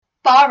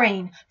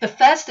Bahrain, the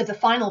first of the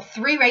final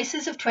 3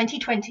 races of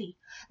 2020.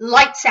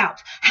 Lights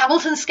out.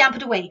 Hamilton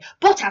scampered away.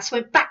 Bottas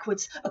went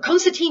backwards. A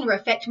concertina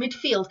effect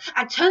midfield.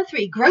 At turn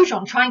 3,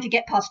 Grosjean, trying to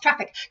get past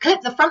traffic,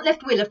 clipped the front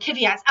left wheel of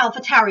Kvyat's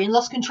AlphaTauri and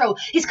lost control.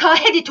 His car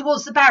headed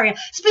towards the barrier,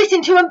 split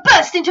in two and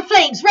burst into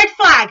flames. Red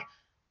flag.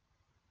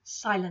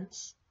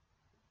 Silence.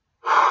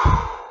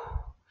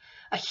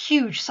 A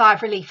huge sigh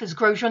of relief as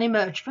Grosjean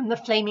emerged from the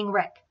flaming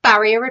wreck.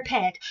 Barrier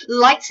repaired.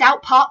 Lights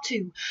out part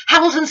 2.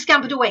 Hamilton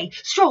scampered away.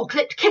 Stroll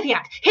clipped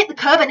Kvyat, hit the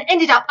curb and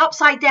ended up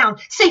upside down.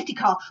 Safety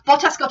car.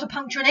 Bottas got a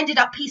puncture and ended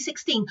up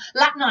P16.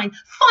 Lap 9.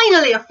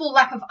 Finally a full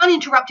lap of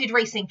uninterrupted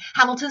racing.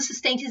 Hamilton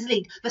sustained his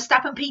lead.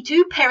 Verstappen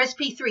P2, Perez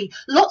P3.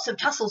 Lots of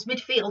tussles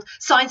midfield.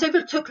 Sainz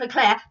overtook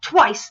Leclerc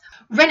twice.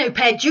 Renault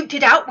pair duked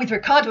it out with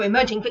Ricciardo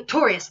emerging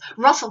victorious.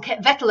 Russell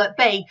kept Vettel at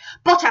bay.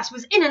 Bottas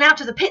was in and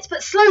out of the pits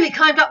but slowly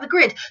climbed up the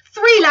grid.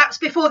 3 laps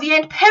before the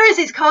end,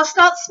 Perez's car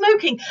starts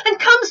smoking and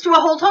comes to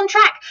a halt on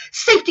track.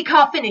 Safety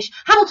car finish.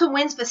 Hamilton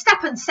wins,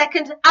 Verstappen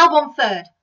second, Albon third.